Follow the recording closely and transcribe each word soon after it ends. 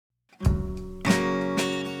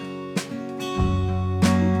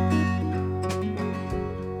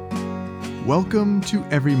Welcome to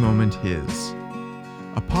Every Moment His,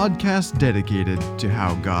 a podcast dedicated to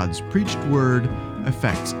how God's preached word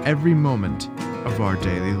affects every moment of our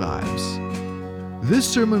daily lives. This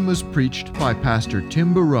sermon was preached by Pastor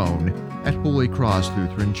Tim Barone at Holy Cross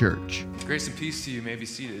Lutheran Church. Grace and peace to you. You may be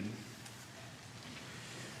seated.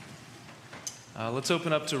 Let's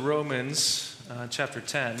open up to Romans chapter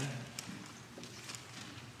 10.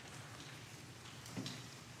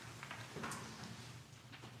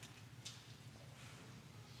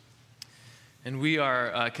 And we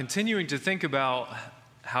are continuing to think about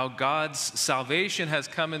how God's salvation has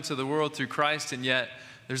come into the world through Christ, and yet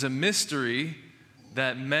there's a mystery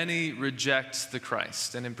that many reject the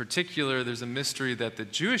Christ. And in particular, there's a mystery that the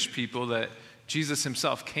Jewish people that Jesus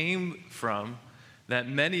himself came from, that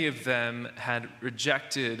many of them had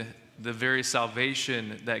rejected the very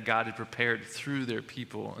salvation that God had prepared through their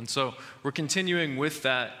people. And so we're continuing with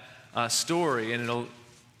that story, and it'll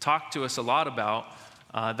talk to us a lot about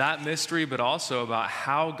that mystery, but also about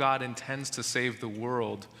how God intends to save the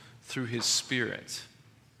world through his Spirit.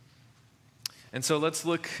 And so let's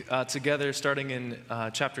look together, starting in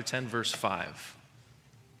chapter 10, verse 5.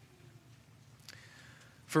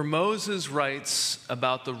 For Moses writes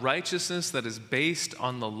about the righteousness that is based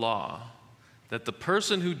on the law, that the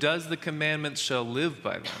person who does the commandments shall live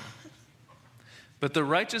by them. But the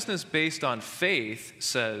righteousness based on faith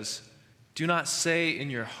says, do not say in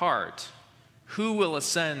your heart, who will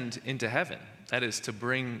ascend into heaven? That is, to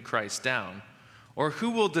bring Christ down. Or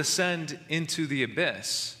who will descend into the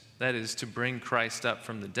abyss? That is, to bring Christ up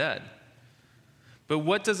from the dead. But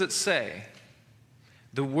what does it say?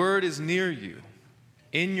 The word is near you,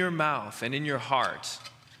 in your mouth and in your heart.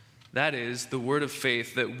 That is, the word of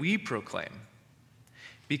faith that we proclaim.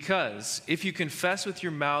 Because if you confess with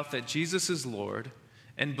your mouth that Jesus is Lord,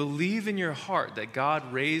 and believe in your heart that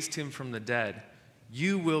God raised him from the dead,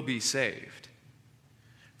 you will be saved.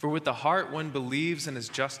 For with the heart one believes and is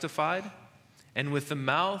justified, and with the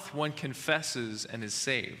mouth one confesses and is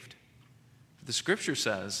saved. The scripture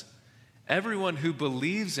says, everyone who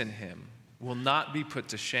believes in him will not be put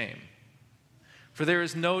to shame. For there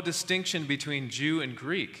is no distinction between Jew and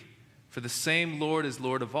Greek, for the same Lord is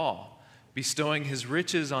Lord of all, bestowing his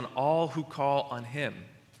riches on all who call on him.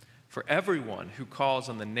 For everyone who calls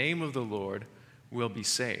on the name of the Lord will be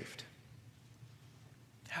saved.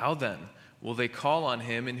 How then will they call on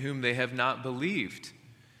him in whom they have not believed?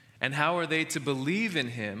 And how are they to believe in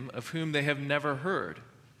him of whom they have never heard?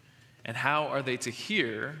 And how are they to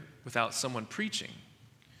hear without someone preaching?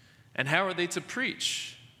 And how are they to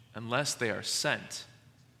preach unless they are sent?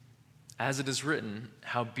 As it is written,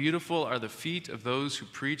 how beautiful are the feet of those who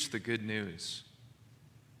preach the good news.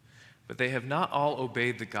 But they have not all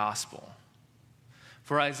obeyed the gospel.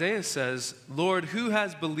 For Isaiah says, Lord, who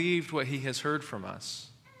has believed what he has heard from us?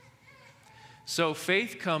 So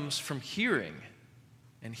faith comes from hearing,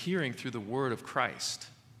 and hearing through the word of Christ.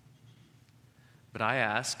 But I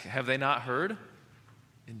ask, have they not heard?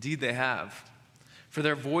 Indeed they have. For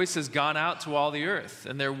their voice has gone out to all the earth,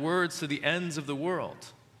 and their words to the ends of the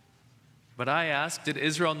world. But I ask, did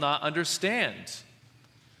Israel not understand?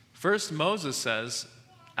 First Moses says,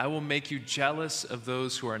 I will make you jealous of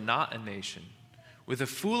those who are not a nation. With a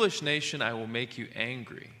foolish nation I will make you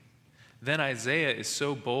angry. Then Isaiah is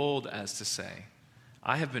so bold as to say,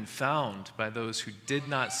 I have been found by those who did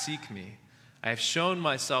not seek me. I have shown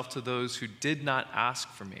myself to those who did not ask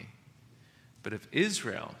for me. But of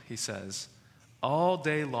Israel, he says, all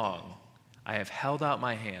day long I have held out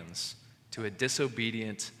my hands to a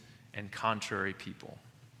disobedient and contrary people.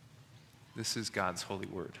 This is God's holy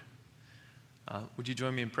word. Would you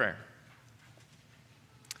join me in prayer?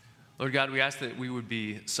 Lord God, we ask that we would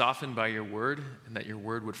be softened by your word and that your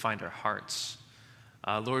word would find our hearts.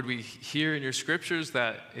 Lord, we hear in your scriptures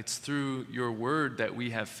that it's through your word that we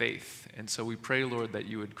have faith. And so we pray, Lord, that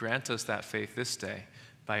you would grant us that faith this day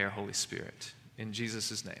by your Holy Spirit. In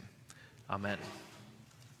Jesus' name, amen.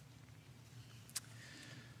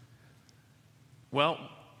 Well,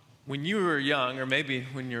 when you were young, or maybe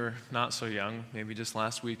when you're not so young, maybe just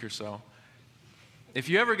last week or so, if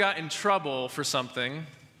you ever got in trouble for something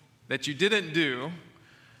that you didn't do,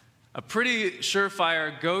 a pretty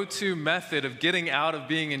surefire go-to method of getting out of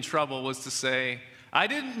being in trouble was to say, I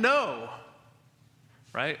didn't know,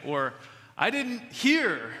 right? Or I didn't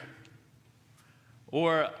hear,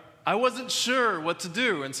 or I wasn't sure what to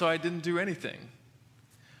do, and so I didn't do anything.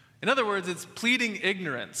 In other words, it's pleading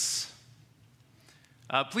ignorance.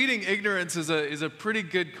 Pleading ignorance is a pretty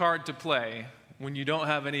good card to play when you don't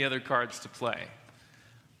have any other cards to play.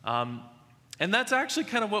 And that's actually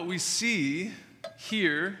kind of what we see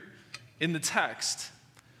here in the text.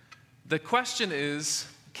 The question is,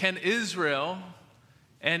 can Israel,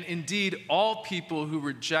 and indeed all people who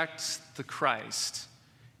reject the Christ,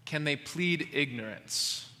 can they plead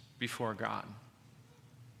ignorance before God?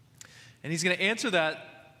 And he's going to answer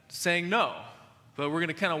that saying no. But we're going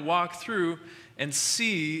to kind of walk through and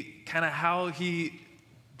see kind of how he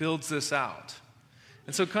builds this out.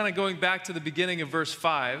 And so kind of going back to the beginning of verse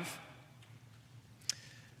 5,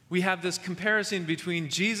 we have this comparison between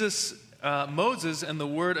Moses and the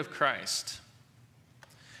word of Christ.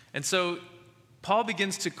 And so Paul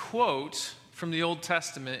begins to quote from the Old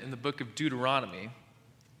Testament in the book of Deuteronomy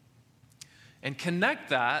and connect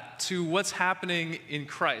that to what's happening in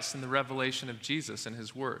Christ in the revelation of Jesus and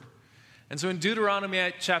his word. And so in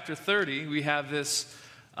Deuteronomy chapter 30, we have this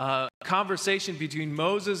conversation between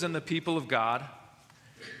Moses and the people of God.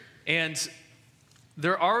 And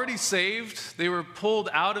they're already saved. They were pulled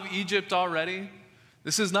out of Egypt already.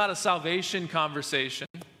 This is not a salvation conversation.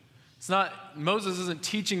 Moses isn't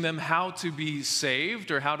teaching them how to be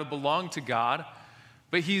saved or how to belong to God.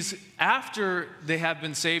 But after they have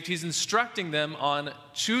been saved, he's instructing them on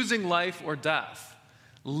choosing life or death,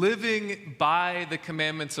 living by the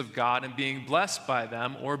commandments of God and being blessed by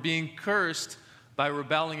them, or being cursed by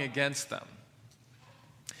rebelling against them.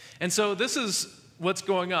 And so this is what's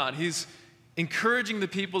going on. He's encouraging the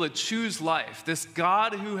people to choose life. This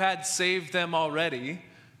God who had saved them already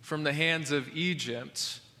from the hands of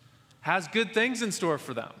Egypt has good things in store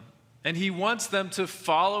for them. And he wants them to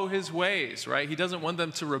follow his ways, right? He doesn't want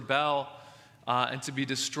them to rebel and to be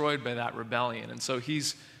destroyed by that rebellion. And so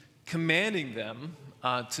he's commanding them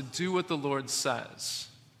to do what the Lord says.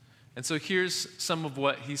 And so here's some of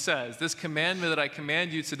what he says. This commandment that I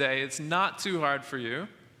command you today, it's not too hard for you.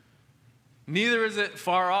 Neither is it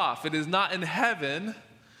far off. It is not in heaven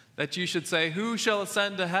that you should say, who shall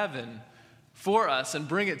ascend to heaven for us and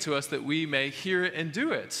bring it to us that we may hear it and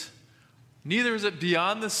do it? Neither is it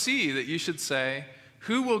beyond the sea that you should say,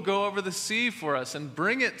 who will go over the sea for us and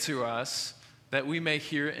bring it to us that we may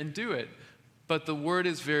hear it and do it? But the word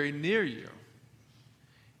is very near you.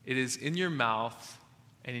 It is in your mouth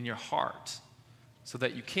and in your heart, so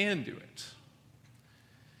that you can do it.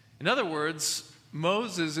 In other words,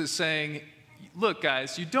 Moses is saying, look,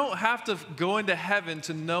 guys, you don't have to go into heaven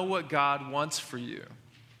to know what God wants for you.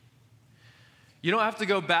 You don't have to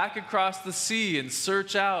go back across the sea and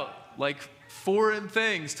search out like foreign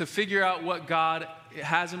things to figure out what God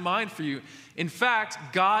has in mind for you. In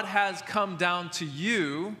fact, God has come down to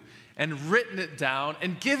you and written it down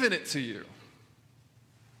and given it to you.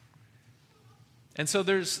 And so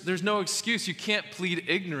there's no excuse. You can't plead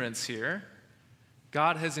ignorance here.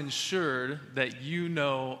 God has ensured that you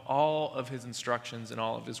know all of his instructions and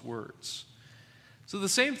all of his words. So the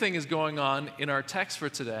same thing is going on in our text for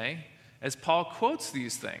today as Paul quotes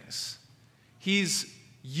these things. He's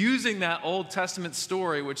using that Old Testament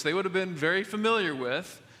story, which they would have been very familiar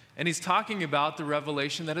with, and he's talking about the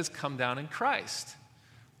revelation that has come down in Christ.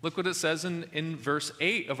 Look what it says in verse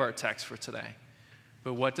 8 of our text for today.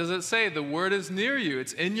 But what does it say? The word is near you.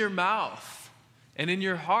 It's in your mouth and in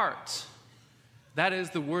your heart. That is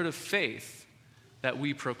the word of faith that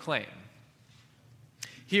we proclaim.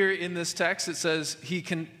 Here in this text, it says he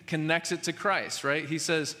connects it to Christ, right? He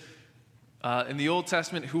says, in the Old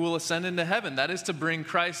Testament, who will ascend into heaven? That is to bring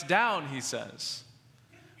Christ down, he says.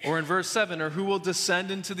 Or in verse 7, or who will descend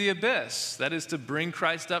into the abyss? That is to bring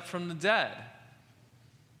Christ up from the dead.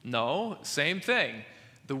 No, same thing.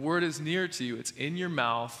 The word is near to you. It's in your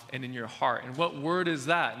mouth and in your heart. And what word is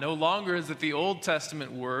that? No longer is it the Old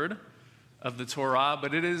Testament word of the Torah,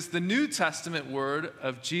 but it is the New Testament word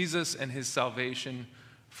of Jesus and his salvation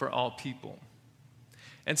for all people.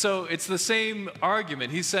 And so it's the same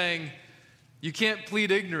argument. He's saying, you can't plead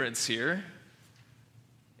ignorance here.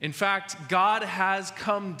 In fact, God has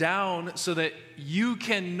come down so that you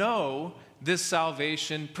can know this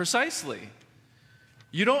salvation precisely.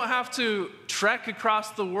 You don't have to trek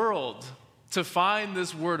across the world to find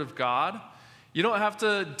this word of God. You don't have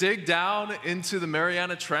to dig down into the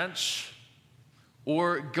Mariana Trench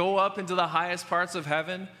or go up into the highest parts of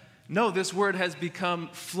heaven. No, this word has become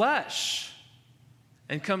flesh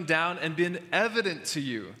and come down and been evident to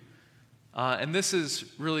you. And this is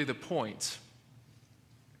really the point.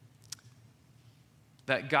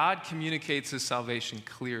 That God communicates his salvation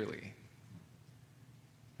clearly.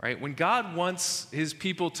 Right? When God wants his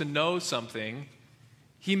people to know something,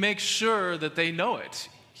 he makes sure that they know it.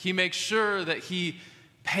 He makes sure that he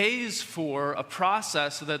pays for a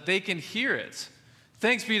process so that they can hear it.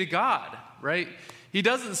 Thanks be to God, right? He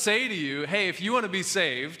doesn't say to you, hey, if you want to be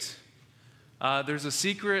saved, there's a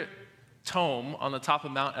secret tome on the top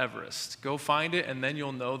of Mount Everest. Go find it and then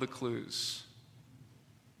you'll know the clues.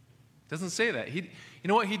 Doesn't say that. You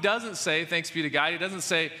know what he doesn't say, thanks be to God? He doesn't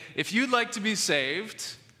say, if you'd like to be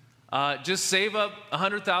saved, just save up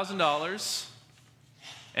 $100,000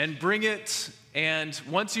 and bring it, and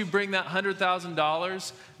once you bring that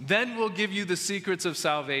 $100,000, then we'll give you the secrets of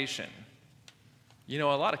salvation. You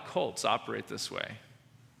know, a lot of cults operate this way.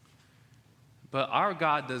 But our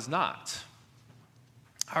God does not.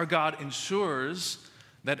 Our God ensures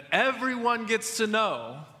that everyone gets to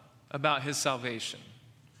know about his salvation.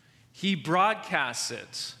 He broadcasts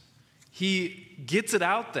it. He gets it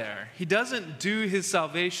out there. He doesn't do his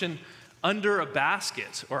salvation under a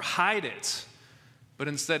basket or hide it, but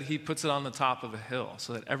instead he puts it on the top of a hill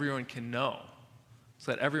so that everyone can know,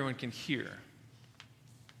 so that everyone can hear.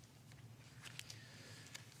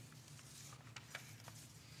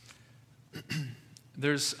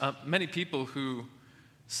 There's many people who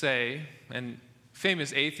say, and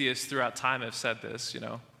famous atheists throughout time have said this,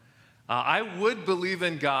 I would believe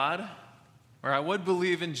in God, or I would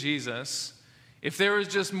believe in Jesus, if there was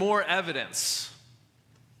just more evidence,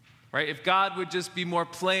 right? If God would just be more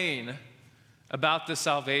plain about the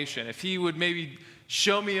salvation, if he would maybe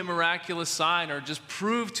show me a miraculous sign or just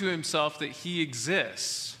prove to himself that he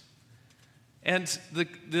exists. And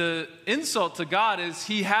the insult to God is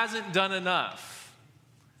he hasn't done enough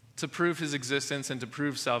to prove his existence and to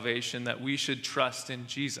prove salvation, that we should trust in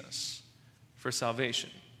Jesus for salvation.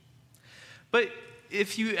 But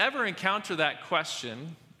if you ever encounter that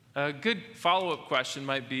question, a good follow-up question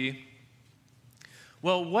might be,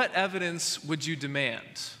 well, what evidence would you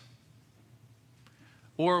demand?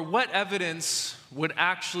 Or what evidence would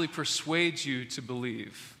actually persuade you to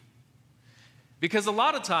believe? Because a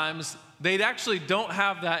lot of times, they actually don't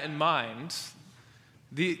have that in mind.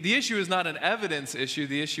 The issue is not an evidence issue,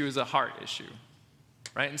 the issue is a heart issue,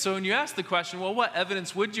 right? And so when you ask the question, well, what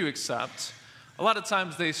evidence would you accept? A lot of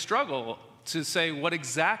times they struggle to say what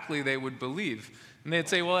exactly they would believe. And they'd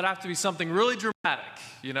say, well, it'd have to be something really dramatic,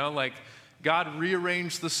 like God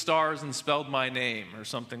rearranged the stars and spelled my name or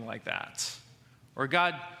something like that. Or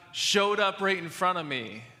God showed up right in front of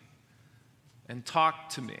me and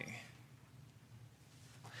talked to me.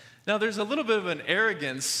 Now, there's a little bit of an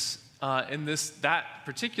arrogance in that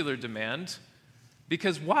particular demand,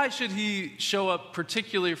 because why should he show up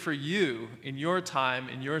particularly for you in your time,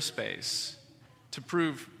 in your space, to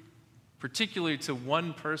prove particularly to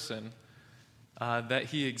one person that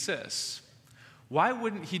he exists? Why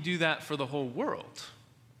wouldn't he do that for the whole world?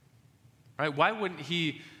 Right? Why wouldn't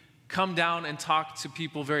he come down and talk to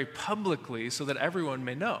people very publicly so that everyone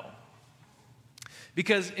may know?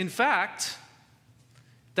 Because, in fact,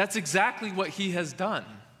 that's exactly what he has done.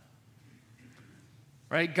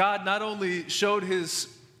 Right? God not only showed his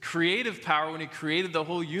creative power when he created the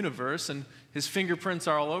whole universe, and his fingerprints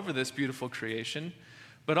are all over this beautiful creation,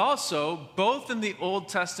 but also, both in the Old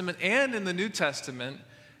Testament and in the New Testament,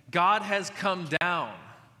 God has come down.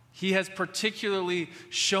 He has particularly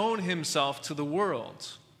shown himself to the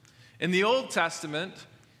world. In the Old Testament,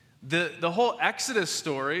 the whole Exodus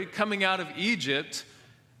story coming out of Egypt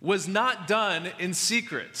was not done in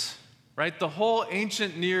secret, right? The whole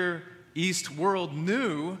ancient Near East world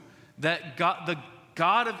knew that the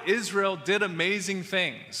God of Israel did amazing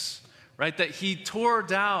things, right? That he tore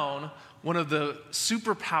down one of the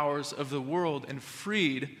superpowers of the world and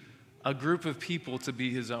freed a group of people to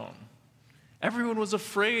be his own. Everyone was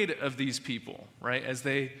afraid of these people, right, as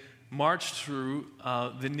they marched through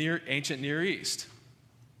the ancient Near East.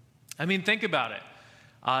 I mean, think about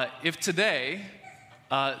it. If today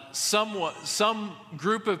some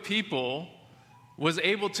group of people was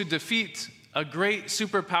able to defeat a great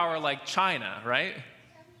superpower like China, right?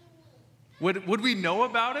 Would we know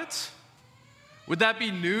about it? Would that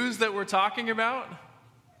be news that we're talking about?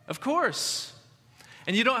 Of course.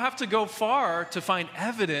 And you don't have to go far to find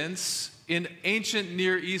evidence in ancient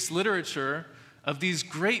Near East literature of these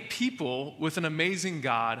great people with an amazing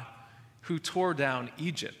God who tore down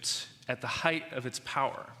Egypt at the height of its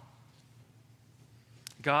power.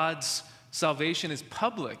 God's salvation is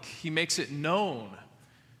public. He makes it known.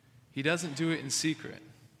 He doesn't do it in secret.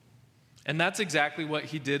 And that's exactly what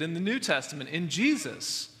he did in the New Testament. In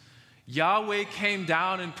Jesus, Yahweh came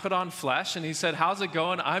down and put on flesh, and he said, how's it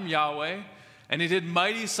going? I'm Yahweh. And he did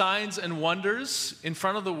mighty signs and wonders in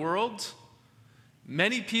front of the world.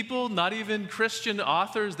 Many people, not even Christian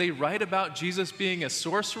authors, they write about Jesus being a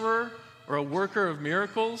sorcerer or a worker of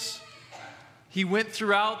miracles. He went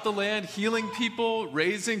throughout the land healing people,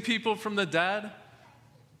 raising people from the dead.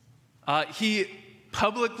 He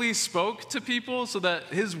publicly spoke to people so that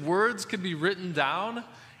his words could be written down.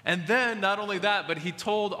 And then, not only that, but he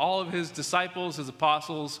told all of his disciples, his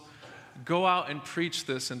apostles, go out and preach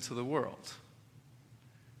this into the world.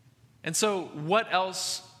 And so, what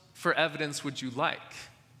else for evidence would you like?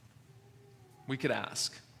 We could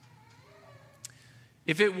ask.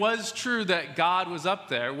 If it was true that God was up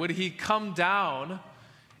there, would he come down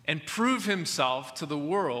and prove himself to the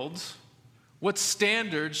world? What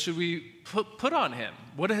standards should we put on him?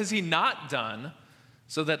 What has he not done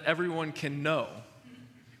so that everyone can know?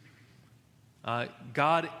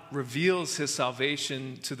 God reveals his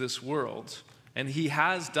salvation to this world, and he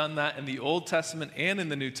has done that in the Old Testament and in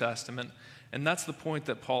the New Testament, and that's the point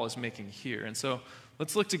that Paul is making here. And so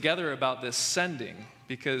let's look together about this sending,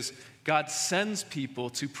 because God sends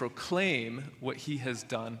people to proclaim what he has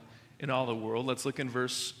done in all the world. Let's look in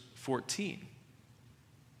verse 14.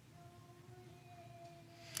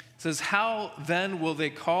 It says, "How then will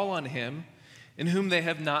they call on him in whom they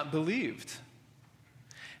have not believed?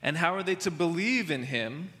 And how are they to believe in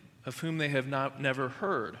him of whom they have never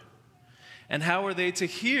heard? And how are they to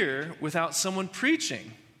hear without someone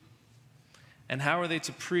preaching? And how are they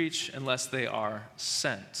to preach unless they are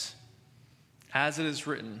sent? As it is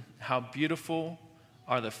written, how beautiful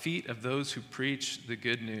are the feet of those who preach the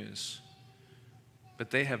good news. But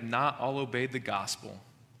they have not all obeyed the gospel.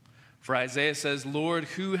 For Isaiah says, Lord,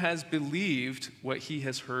 who has believed what he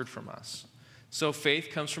has heard from us? So faith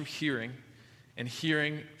comes from hearing, and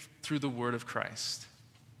hearing through the word of Christ."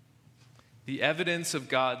 The evidence of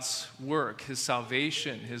God's work, his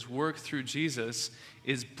salvation, his work through Jesus,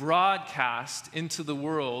 is broadcast into the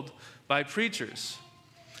world by preachers.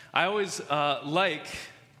 I always like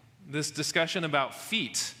this discussion about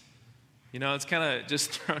feet. You know, it's kind of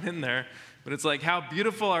just thrown in there, but it's like, how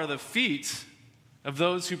beautiful are the feet of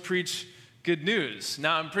those who preach good news.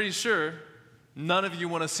 Now, I'm pretty sure none of you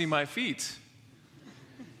want to see my feet.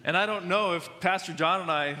 And I don't know if Pastor John and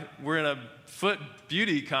I were in a foot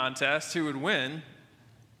beauty contest who would win.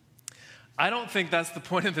 I don't think that's the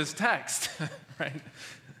point of this text, right?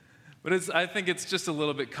 But I think it's just a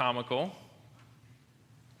little bit comical.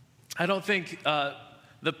 I don't think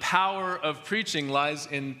the power of preaching lies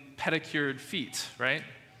in pedicured feet, right?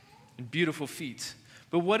 In beautiful feet.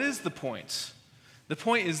 But what is the point? The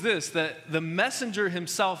point is this, that the messenger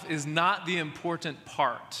himself is not the important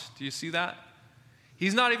part. Do you see that?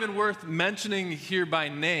 He's not even worth mentioning here by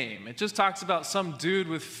name. It just talks about some dude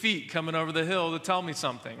with feet coming over the hill to tell me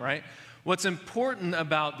something, right? What's important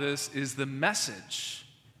about this is the message.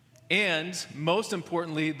 And most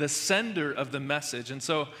importantly, the sender of the message. And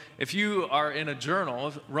so if you are in a journal,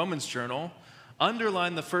 a Romans journal,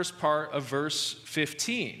 underline the first part of verse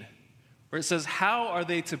 15, where it says, how are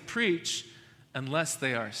they to preach unless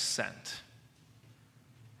they are sent?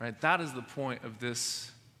 Right? That is the point of this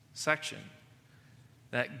section.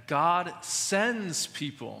 That God sends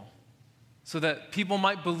people so that people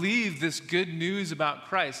might believe this good news about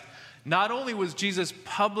Christ. Not only was Jesus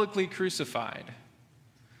publicly crucified,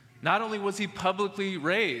 not only was he publicly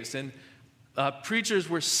raised, and preachers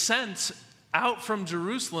were sent out from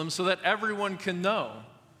Jerusalem so that everyone can know.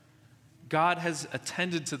 God has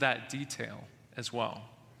attended to that detail as well.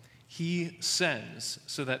 He sends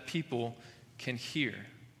so that people can hear.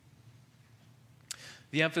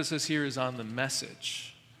 The emphasis here is on the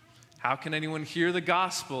message. How can anyone hear the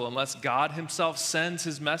gospel unless God himself sends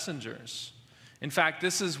his messengers? In fact,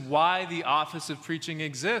 this is why the office of preaching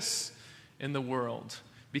exists in the world,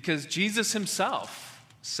 because Jesus himself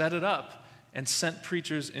set it up and sent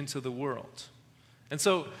preachers into the world. And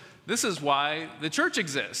so this is why the church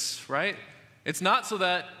exists, right? It's not so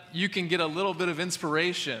that you can get a little bit of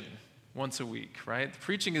inspiration once a week, right?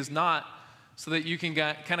 Preaching is not so that you can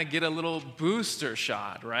kind of get a little booster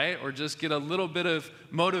shot, right? Or just get a little bit of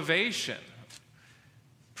motivation.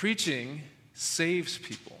 Preaching saves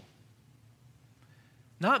people.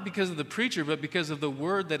 Not because of the preacher, but because of the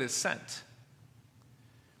word that is sent.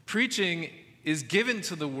 Preaching is given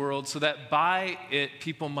to the world so that by it,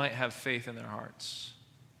 people might have faith in their hearts.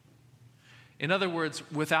 In other words,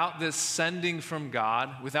 without this sending from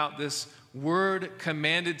God, without this word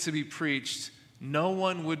commanded to be preached, no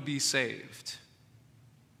one would be saved,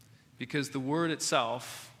 because the word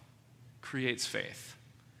itself creates faith.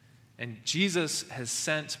 And Jesus has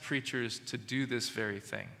sent preachers to do this very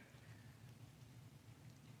thing.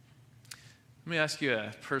 Let me ask you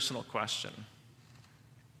a personal question.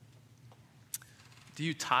 Do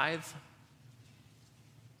you tithe?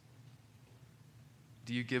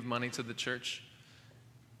 Do you give money to the church?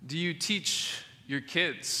 Do you teach your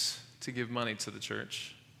kids to give money to the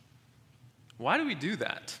church? Why do we do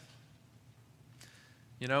that?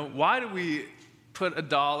 You know, why do we put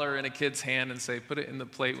 $1 in a kid's hand and say, put it in the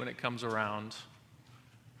plate when it comes around?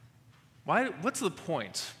 What's the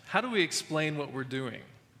point? How do we explain what we're doing?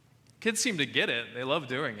 Kids seem to get it. They love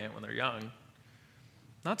doing it when they're young.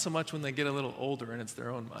 Not so much when they get a little older and it's their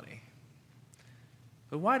own money.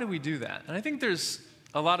 But why do we do that? And I think there's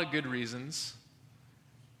a lot of good reasons.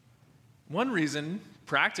 One reason,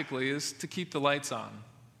 practically, is to keep the lights on.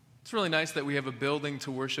 It's really nice that we have a building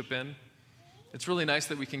to worship in. It's really nice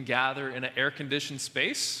that we can gather in an air-conditioned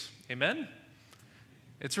space. Amen?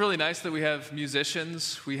 It's really nice that we have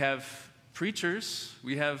musicians, we have preachers,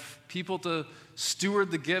 we have people to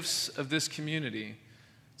steward the gifts of this community.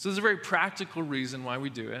 So there's a very practical reason why we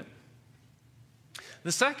do it.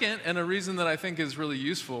 The second, and a reason that I think is really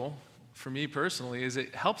useful for me personally, is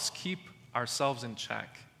it helps keep ourselves in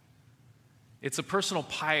check. It's a personal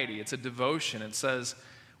piety, it's a devotion. It says,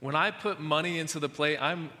 when I put money into the plate,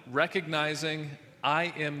 I'm recognizing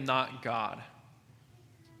I am not God.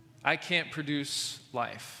 I can't produce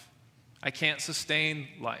life. I can't sustain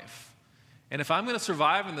life. And if I'm going to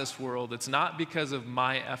survive in this world, it's not because of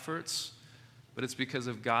my efforts, but it's because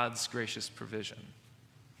of God's gracious provision.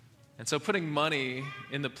 And so putting money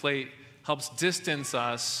in the plate helps distance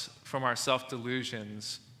us from our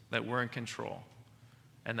self-delusions that we're in control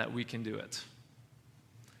and that we can do it.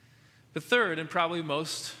 The third, and probably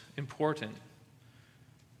most important,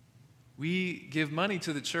 we give money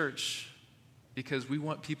to the church because we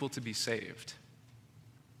want people to be saved.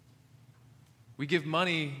 We give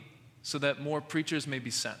money so that more preachers may be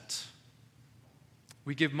sent.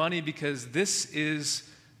 We give money because this is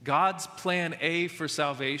God's plan A for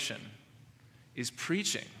salvation, is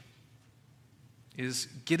preaching, is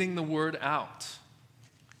getting the word out.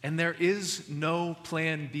 And there is no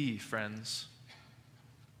plan B, friends.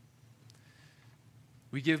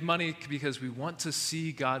 We give money because we want to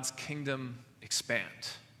see God's kingdom expand.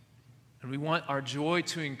 And we want our joy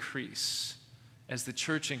to increase as the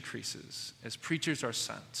church increases, as preachers are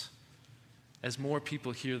sent, as more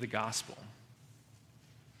people hear the gospel.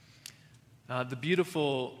 The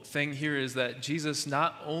beautiful thing here is that Jesus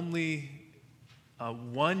not only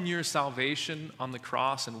won your salvation on the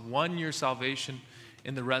cross and won your salvation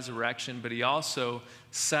in the resurrection, but he also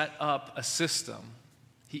set up a system.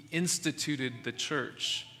 He instituted the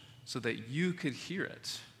church so that you could hear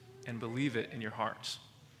it and believe it in your heart.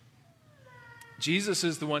 Jesus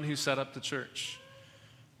is the one who set up the church.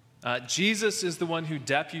 Jesus is the one who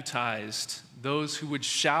deputized those who would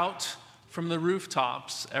shout from the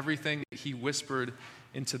rooftops everything that he whispered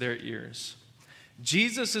into their ears.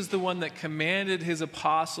 Jesus is the one that commanded his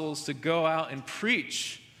apostles to go out and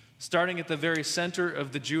preach, starting at the very center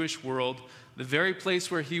of the Jewish world, the very place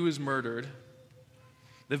where he was murdered,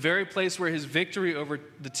 the very place where his victory over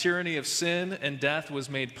the tyranny of sin and death was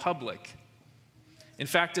made public. In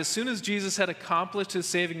fact, as soon as Jesus had accomplished his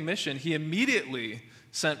saving mission, he immediately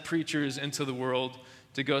sent preachers into the world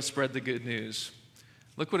to go spread the good news.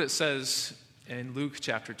 Look what it says in Luke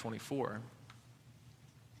chapter 24.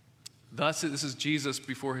 Thus, this is Jesus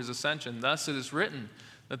before his ascension. Thus it is written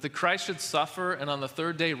that the Christ should suffer and on the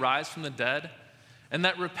third day rise from the dead, and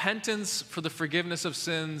that repentance for the forgiveness of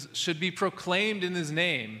sins should be proclaimed in his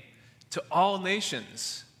name to all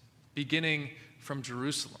nations, beginning from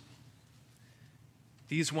Jerusalem.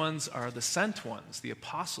 These ones are the sent ones, the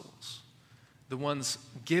apostles, the ones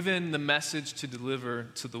given the message to deliver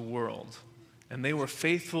to the world. And they were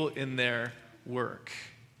faithful in their work.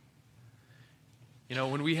 You know,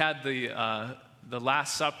 when we had the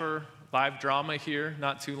Last Supper live drama here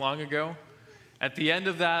not too long ago, at the end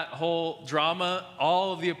of that whole drama,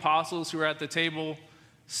 all of the apostles who were at the table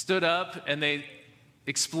stood up and they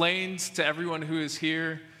explained to everyone who is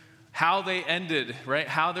here how they ended, right?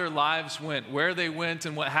 How their lives went, where they went,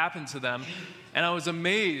 and what happened to them. And I was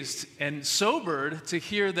amazed and sobered to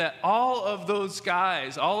hear that all of those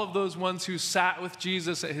guys, all of those ones who sat with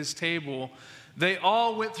Jesus at his table, they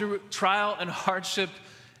all went through trial and hardship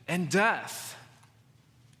and death.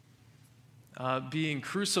 Being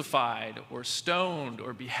crucified or stoned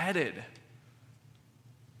or beheaded.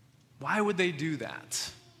 Why would they do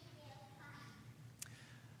that?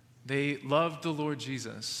 They loved the Lord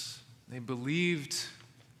Jesus. They believed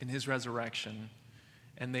in his resurrection,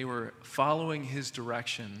 and they were following his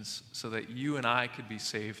directions so that you and I could be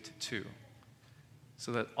saved too,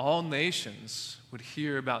 so that all nations would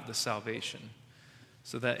hear about the salvation,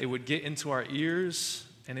 so that it would get into our ears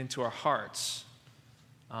and into our hearts,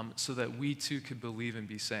 so that we too could believe and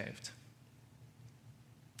be saved.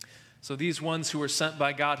 So these ones who were sent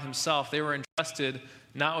by God himself, they were entrusted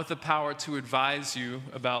not with the power to advise you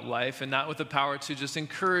about life and not with the power to just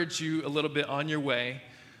encourage you a little bit on your way,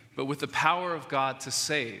 but with the power of God to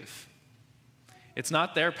save. It's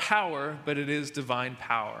not their power, but it is divine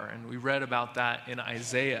power. And we read about that in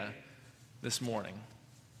Isaiah this morning.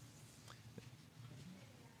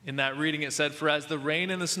 In that reading it said, "For as the rain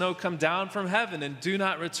and the snow come down from heaven and do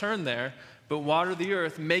not return there, but water the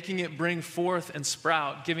earth, making it bring forth and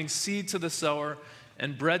sprout, giving seed to the sower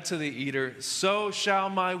and bread to the eater, so shall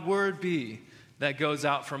my word be that goes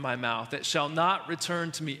out from my mouth. It shall not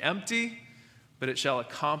return to me empty, but it shall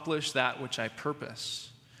accomplish that which I purpose,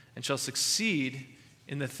 and shall succeed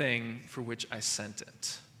in the thing for which I sent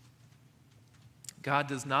it." God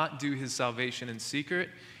does not do his salvation in secret.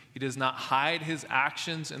 He does not hide his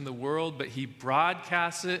actions in the world, but he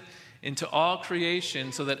broadcasts it into all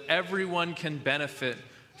creation so that everyone can benefit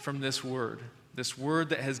from this word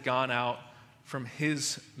that has gone out from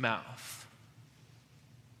his mouth.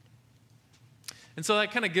 And so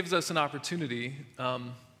that kind of gives us an opportunity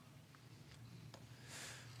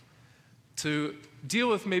to deal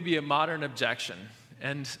with maybe a modern objection.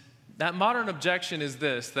 And that modern objection is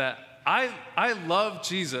this, that I love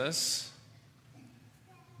Jesus,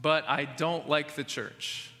 but I don't like the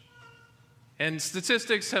church. And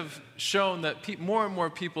statistics have shown that more and more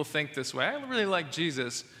people think this way. I really like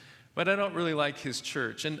Jesus, but I don't really like his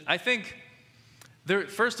church. And I think,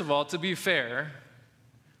 first of all, to be fair,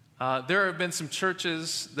 there have been some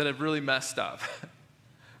churches that have really messed up.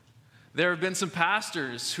 There have been some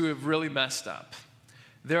pastors who have really messed up.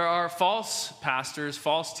 There are false pastors,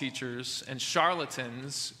 false teachers, and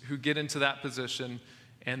charlatans who get into that position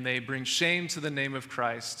and they bring shame to the name of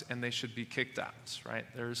Christ, and they should be kicked out, right?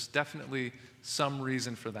 There's definitely some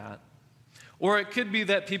reason for that. Or it could be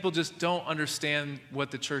that people just don't understand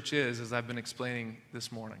what the church is, as I've been explaining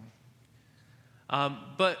this morning.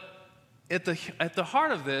 But at the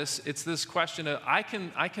heart of this, it's this question of I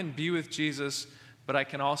can be with Jesus, but I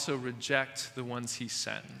can also reject the ones he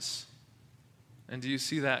sends. And do you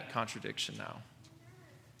see that contradiction now?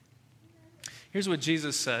 Here's what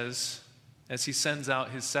Jesus says as he sends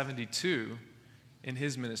out his 72 in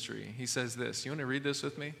his ministry. He says this. You want to read this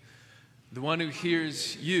with me? "The one who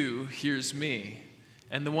hears you hears me,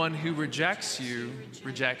 and the one who rejects you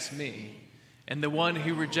rejects me, and the one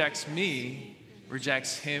who rejects me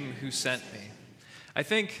rejects him who sent me." I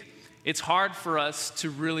think it's hard for us to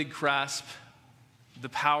really grasp the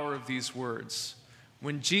power of these words.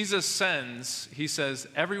 When Jesus sends, he says,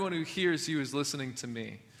 everyone who hears you is listening to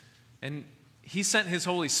me. And he sent his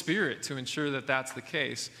Holy Spirit to ensure that that's the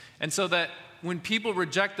case. And so that when people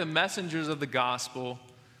reject the messengers of the gospel,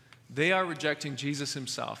 they are rejecting Jesus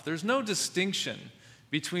himself. There's no distinction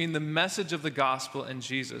between the message of the gospel and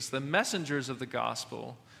Jesus, the messengers of the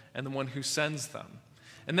gospel and the one who sends them.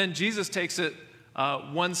 And then Jesus takes it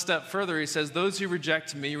one step further. He says, those who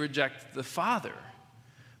reject me reject the Father.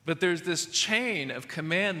 But there's this chain of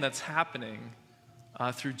command that's happening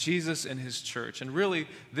through Jesus and his church. And really,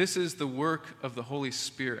 this is the work of the Holy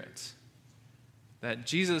Spirit. That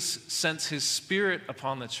Jesus sends his Spirit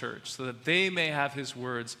upon the church so that they may have his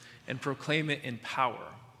words and proclaim it in power.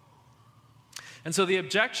 And so the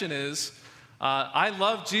objection is, I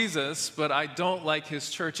love Jesus, but I don't like his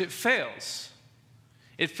church. It fails.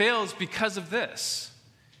 It fails because of this.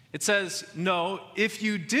 It says, no, if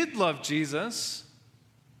you did love Jesus,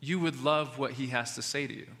 you would love what he has to say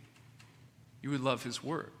to you. You would love his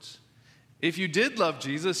words. If you did love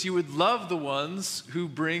Jesus, you would love the ones who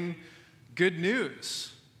bring good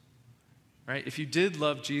news. Right? If you did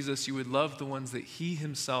love Jesus, you would love the ones that he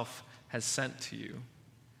himself has sent to you.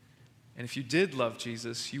 And if you did love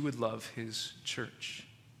Jesus, you would love his church.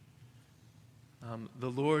 The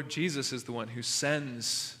Lord Jesus is the one who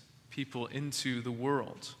sends people into the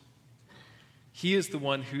world. He is the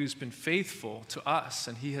one who's been faithful to us,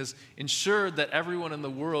 and he has ensured that everyone in the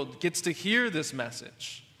world gets to hear this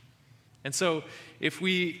message. And so if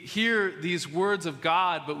we hear these words of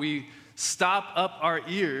God, but we stop up our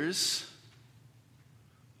ears,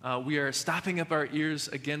 we are stopping up our ears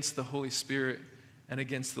against the Holy Spirit and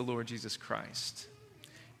against the Lord Jesus Christ.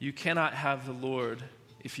 You cannot have the Lord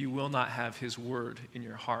if you will not have his word in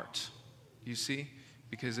your heart. You see?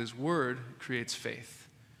 Because his word creates faith,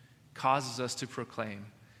 causes us to proclaim,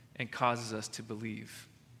 and causes us to believe.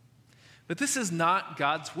 But this is not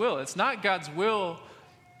God's will. It's not God's will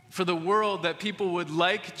for the world that people would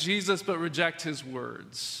like Jesus but reject his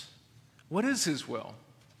words. What is his will?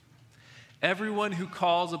 Everyone who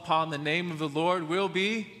calls upon the name of the Lord will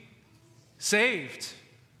be saved.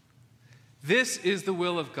 This is the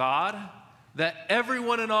will of God, that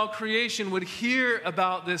everyone in all creation would hear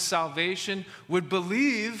about this salvation, would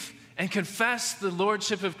believe and confess the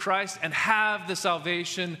lordship of Christ, and have the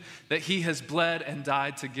salvation that he has bled and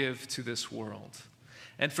died to give to this world.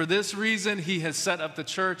 And for this reason, he has set up the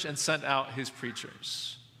church and sent out his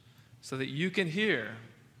preachers, so that you can hear,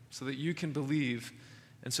 so that you can believe,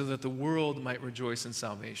 and so that the world might rejoice in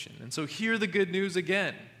salvation. And so hear the good news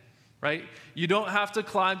again, right? You don't have to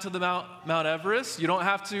climb to the Mount Everest. You don't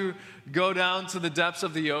have to go down to the depths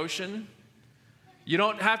of the ocean. You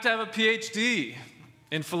don't have to have a PhD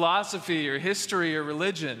in philosophy or history or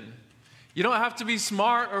religion. You don't have to be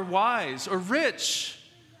smart or wise or rich.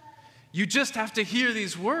 You just have to hear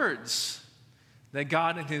these words that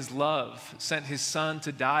God in his love sent his son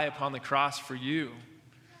to die upon the cross for you,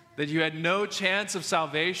 that you had no chance of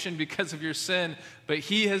salvation because of your sin, but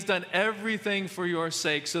he has done everything for your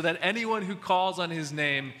sake so that anyone who calls on his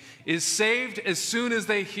name is saved as soon as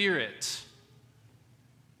they hear it.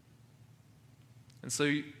 And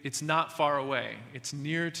so it's not far away. It's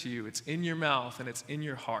near to you. It's in your mouth and it's in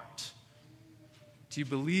your heart. Do you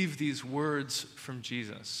believe these words from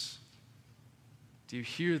Jesus? Do you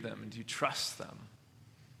hear them and do you trust them?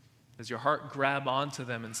 Does your heart grab onto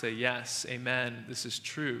them and say, yes, amen, this is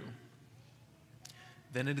true?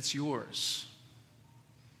 Then it is yours.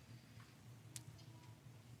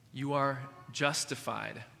 You are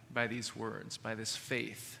justified by these words, by this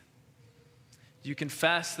faith. You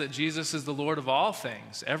confess that Jesus is the Lord of all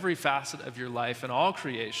things, every facet of your life and all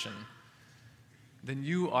creation. Then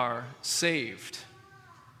you are saved.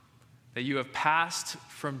 That you have passed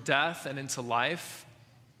from death and into life,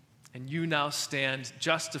 and you now stand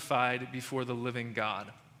justified before the living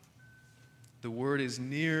God. The word is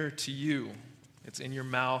near to you. It's in your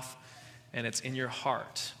mouth and it's in your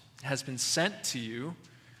heart. It has been sent to you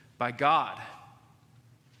by God.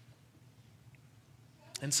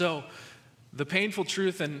 And so, the painful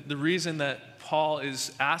truth and the reason that Paul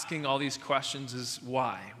is asking all these questions is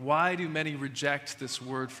why? Why do many reject this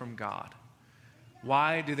word from God?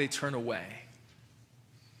 Why do they turn away?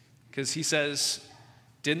 Because he says,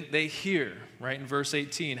 didn't they hear? Right in verse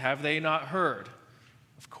 18, have they not heard?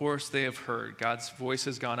 Of course they have heard. God's voice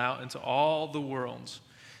has gone out into all the world.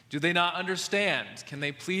 Do they not understand? Can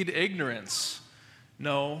they plead ignorance?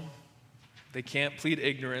 No, they can't plead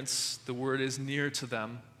ignorance. The word is near to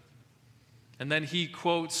them. And then he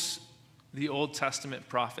quotes the Old Testament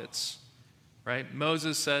prophets, right?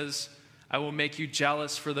 Moses says, I will make you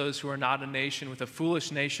jealous for those who are not a nation. With a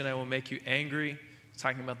foolish nation, I will make you angry. He's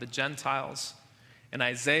talking about the Gentiles. In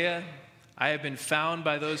Isaiah, I have been found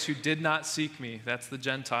by those who did not seek me. That's the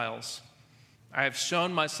Gentiles. I have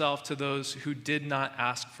shown myself to those who did not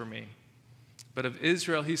ask for me. But of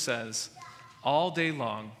Israel, he says, all day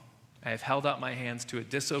long, I have held out my hands to a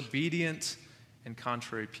disobedient and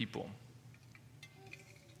contrary people.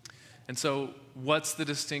 And so, what's the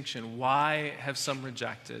distinction? Why have some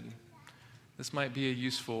rejected? This might be a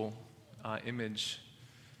useful image.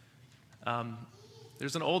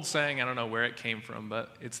 There's an old saying, I don't know where it came from,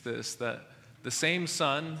 but it's this, that the same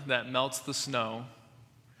sun that melts the snow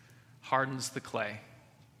hardens the clay.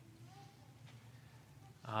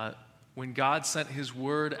 When God sent his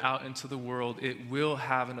word out into the world, it will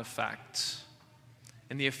have an effect.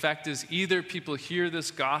 And the effect is either people hear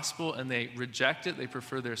this gospel and they reject it, they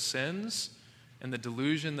prefer their sins and the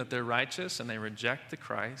delusion that they're righteous and they reject the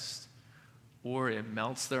Christ, or it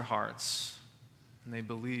melts their hearts and they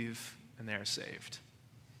believe and they are saved.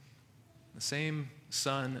 The same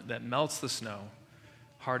sun that melts the snow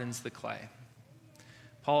hardens the clay.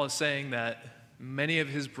 Paul is saying that many of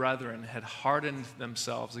his brethren had hardened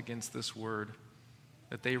themselves against this word,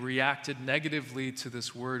 that they reacted negatively to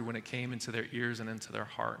this word when it came into their ears and into their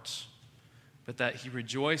hearts, but that he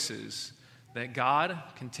rejoices that God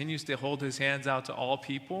continues to hold his hands out to all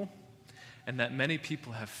people, and that many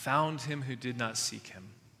people have found him who did not seek him.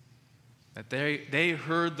 That they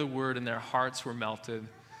heard the word and their hearts were melted,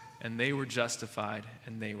 and they were justified,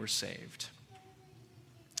 and they were saved.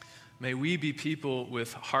 May we be people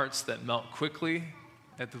with hearts that melt quickly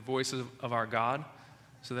at the voice of our God,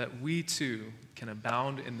 so that we too can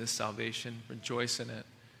abound in this salvation, rejoice in it,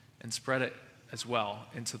 and spread it as well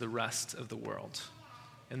into the rest of the world.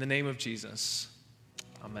 In the name of Jesus,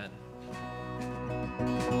 amen.